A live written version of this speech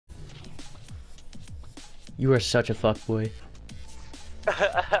You are such a fuckboy.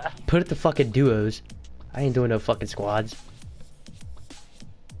 Put it to fucking duos. I ain't doing no fucking squads.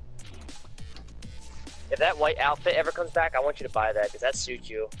 If that white outfit ever comes back, I want you to buy that because that suits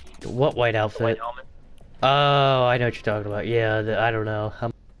you. What white outfit? The white helmet. Oh, I know what you're talking about. Yeah, I don't know.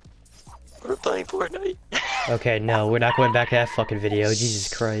 We're playing Fortnite. Okay, no, we're not going back to that fucking video.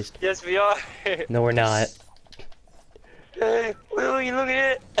 Jesus Christ. Yes, we are. No, we're not. Hey, will you look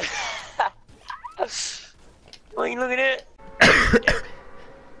at it? Will you look at it?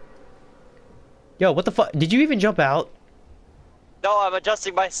 Yo, what the fuck? Did you even jump out? No, I'm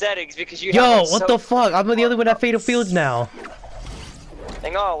adjusting my settings because you. Yo, what the fuck? I'm the other one at Fatal Fields now.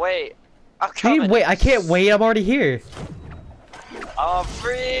 Hang on, wait. I'm You coming. didn't wait. I can't wait. I'm already here. I'm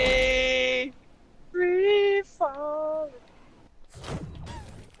free. Free fall.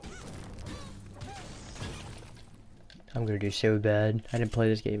 I'm gonna do so bad. I didn't play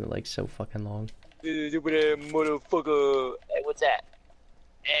this game in like so fucking long. Motherfucker. Hey, what's that?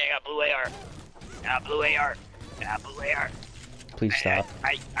 Hey, I got blue AR. Got blue AR. Got blue AR. Please stop.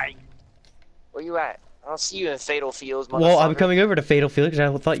 Where you at? I don't see you in Fatal Fields, motherfucker. Well, I'm coming over to Fatal Field because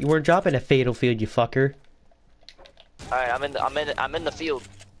I thought you weren't dropping at Fatal Field, you fucker. Alright, I'm in the field.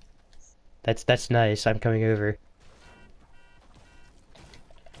 That's nice. I'm coming over.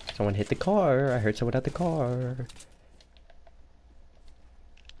 Someone hit the car. I heard someone at the car.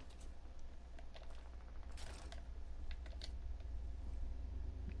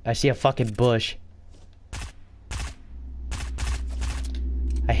 I see a fucking bush.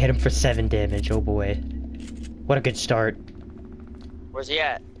 I hit him for 7 damage. Oh boy. What a good start. Where's he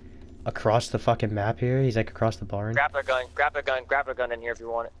at? Across the fucking map here. He's like across the barn. Grappler gun in here if you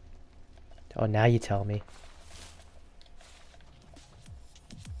want it. Oh, now you tell me.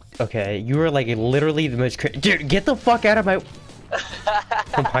 Okay, you are like literally the most dude, get the fuck out of my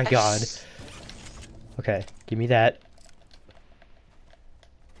oh my god. Okay, give me that.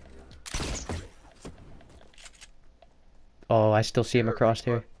 Oh, I still see him across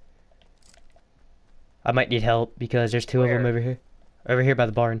here. I might need help because there's 2 of them over here. Over here by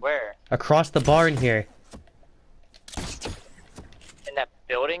the barn. Where? Across the barn here. In that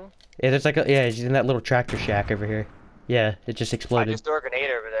building? Yeah, there's like a, yeah, he's in that little tractor shack over here. Yeah, it just I exploded. just threw a grenade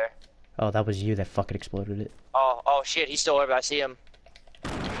over there. Oh, that was you that fucking exploded it. Oh shit, he's still over. I see him.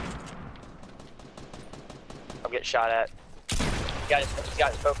 I'm getting shot at. He's got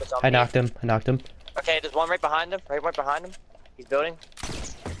his focus on me. I knocked him. I knocked him. Okay, there's one right behind him. Right behind him. He's building.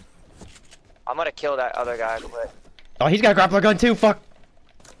 I'm gonna kill that other guy quick. Oh, he's got a grappler gun too. Fuck.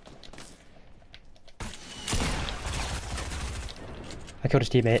 I killed his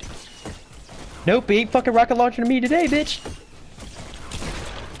teammate. Nope, he ain't fucking rocket launching to me today, bitch.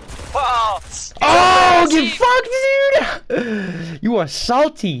 Oh, get fucked, dude! You are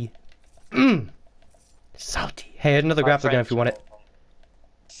salty. Salty. Hey, another grappler gun if you want it.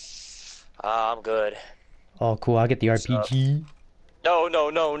 I'm good. Oh, cool. I'll get the RPG. No.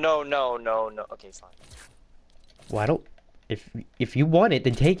 Okay, fine. Well, I don't. If you want it,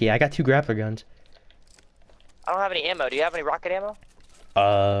 then take it. I got 2 grappler guns. I don't have any ammo. Do you have any rocket ammo?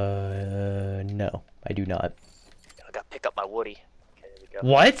 No, I do not. I gotta pick up my woody. Okay, there we go.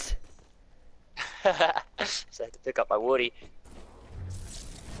 What? So I have to pick up my woody.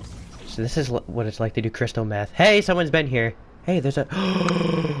 So this is what it's like to do crystal meth. Hey, someone's been here. Hey, there's a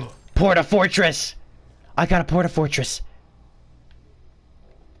Porta Fortress. I got a Porta Fortress.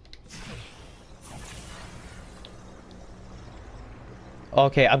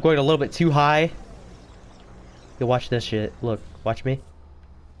 Okay, I'm going a little bit too high. You watch this shit. Look, watch me.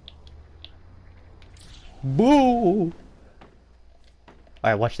 Boo!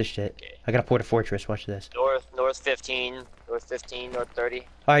 Alright, watch this shit. Okay. I got a Porta Fortress. Watch this. North 15, north 15, north 30.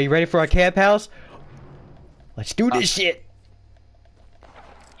 Alright, you ready for our camp house? Let's do this shit.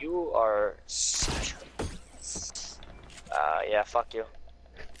 You are such a... yeah, fuck you.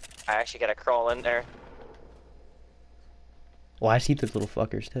 I actually gotta crawl in there. Well, I see those little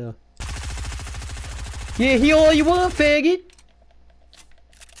fuckers too. Yeah, heal all you want, faggot.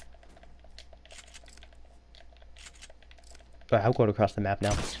 Alright, I'm going across the map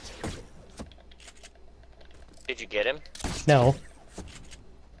now. Did you get him? No.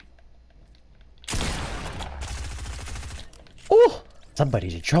 Oh!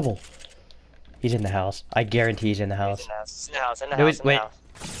 Somebody's in trouble. He's in the house. I guarantee he's in the house. He's in the house. Wait.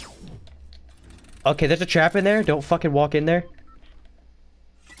 Okay, there's a trap in there. Don't fucking walk in there.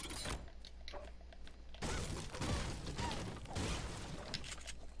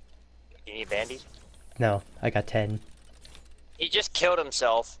 You need bandies? No, I got 10. He just killed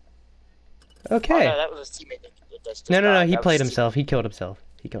himself. Okay. Oh, no, that was his teammate that just No, died. he That played was his himself. He killed himself.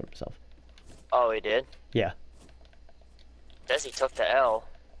 He killed himself. Oh, he did? Yeah. Says he took the L.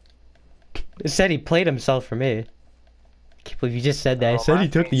 It said he played himself for me. I can't believe you just said that. I Oh, said he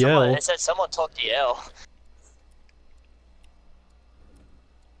took the L. It said someone took the L.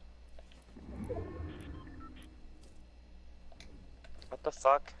 What the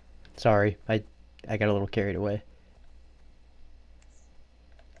fuck? Sorry, I got a little carried away.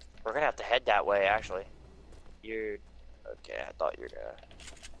 We're gonna have to head that way, actually. You're... Okay, I thought you were gonna...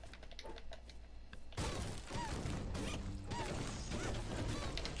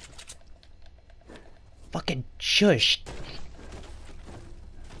 Fucking shush.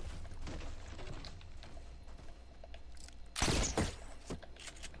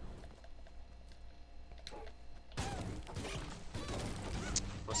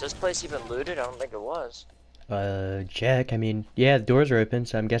 Was this place even looted? I don't think it was. Check. I mean, yeah, the doors are open,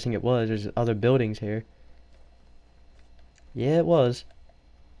 so I'm guessing it was. There's other buildings here. Yeah, it was.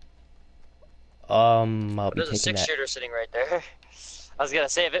 I'll be There's a taking that. 6-shooter sitting right there. I was gonna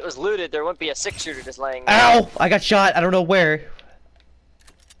say, if it was looted, there wouldn't be a 6-shooter just laying there. Ow! I got shot. I don't know where.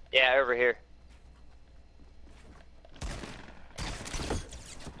 Yeah, over here.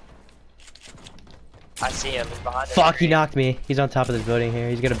 I see him. He's behind the Fuck, he tree. knocked me. He's on top of this building here.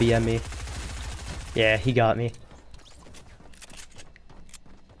 He's gonna BM me. Yeah, he got me.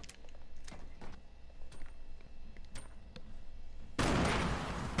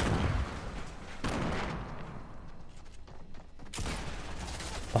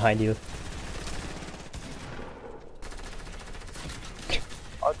 Behind you.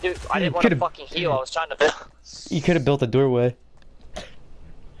 Oh, dude, I didn't want to fucking heal. I was trying to build. You could have built a doorway.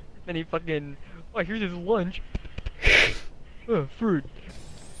 And he fucking... Oh, here's his lunch. Oh, fruit.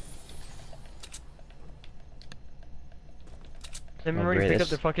 Then remember when he picked up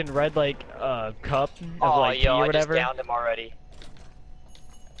the fucking red, like, cup of, like, tea or whatever? I just downed him already.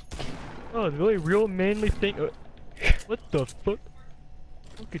 Oh, it's really real manly thing. What the fuck?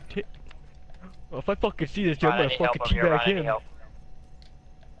 Fucking oh, if I fucking see this, I'm gonna fucking teabag him.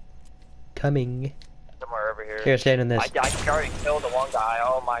 Coming. Somewhere over here. Here, stand in this. I already killed the one guy.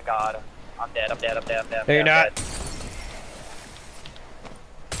 Oh my god. I'm dead, I'm dead, I'm dead, I'm dead. No, you're not. Dead.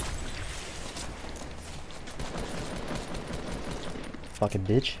 Fucking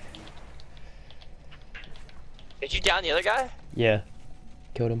bitch. Did you down the other guy? Yeah.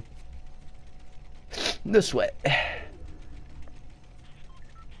 Killed him. No sweat.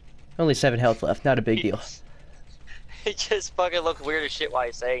 Only 7 health left. Not a big deal. It just fucking looks weird as shit while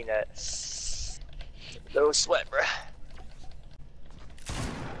you're saying that. No sweat, bruh.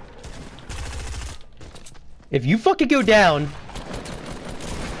 If you fucking go down...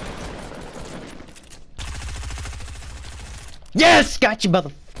 Yes! Got you, mother...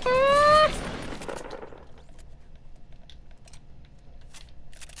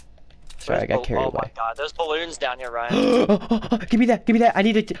 Sorry, I got carried away. Oh my god, there's balloons down here, Ryan. Give me that, give me that. I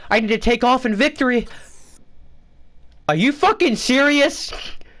need to take off in victory. Are you fucking serious?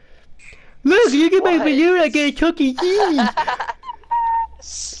 Look, you get my balloon, I get a cookie.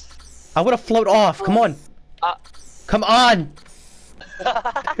 I wanna float off. Come on. Come on.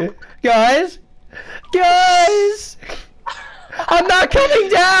 Guys. Guys. I'm not coming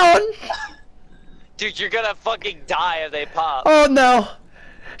down. Dude, you're gonna fucking die if they pop. Oh no.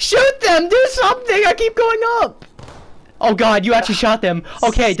 Shoot them! Do something! I keep going up! Oh god, you actually shot them.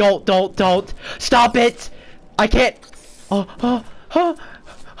 Okay, don't. Stop it! I can't... Oh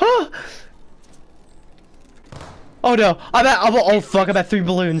no, oh fuck, I'm at 3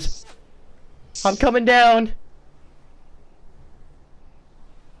 balloons. I'm coming down.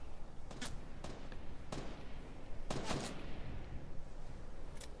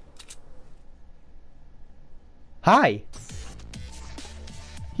 Hi.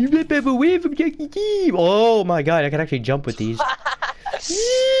 You rip him away from Jackie Team. Oh my god, I can actually jump with these.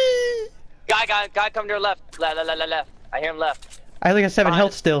 Guy, come to your left. Left. I hear him left. I only got 7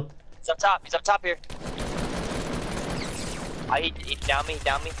 health still. He's up top. He's up top here. He down me.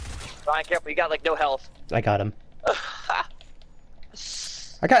 Ryan, careful. You got like no health. I got him.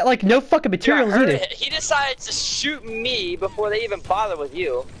 I got like no fucking materials either. He decided to shoot me before they even bother with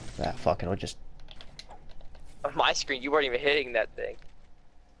you. Ah, fuck it, I'll just... On my screen, you weren't even hitting that thing.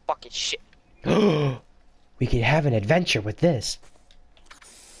 Fucking shit. We could have an adventure with this.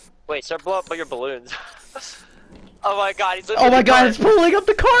 Wait, start blow up your balloons. Oh my god, he's Oh my god, it's pulling up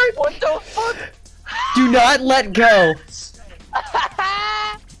the cart! What the fuck? Do not let go!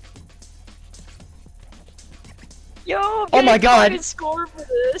 Yo, oh my god! Score for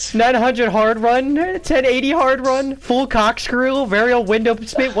this. 900 hard run, 1080 hard run, full cockscrew, varial window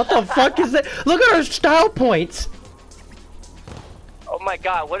spin. What the fuck is that? Look at our style points! Oh my my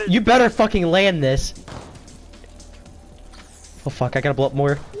god, what is... You better fucking land this. Oh fuck, I gotta blow up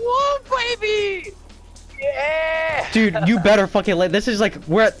more. Whoa, baby! Yeah! Dude, you better fucking land. This is like,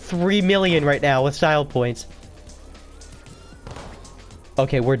 we're at 3 million right now with style points.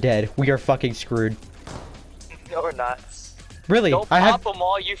 Okay, we're dead. We are fucking screwed. No, we're not. Really? Don't pop them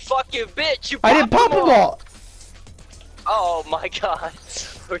all, you fucking bitch! You I didn't pop them all! Oh my god.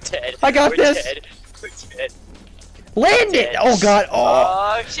 We're dead. I got we're this. Dead. We're dead. Land it! Oh god,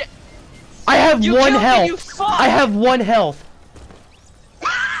 oh! Oh shit! I have You 1 killed me, health! you fuck! I have 1 health!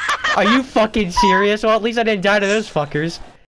 Are you fucking serious? Well, at least I didn't die to those fuckers.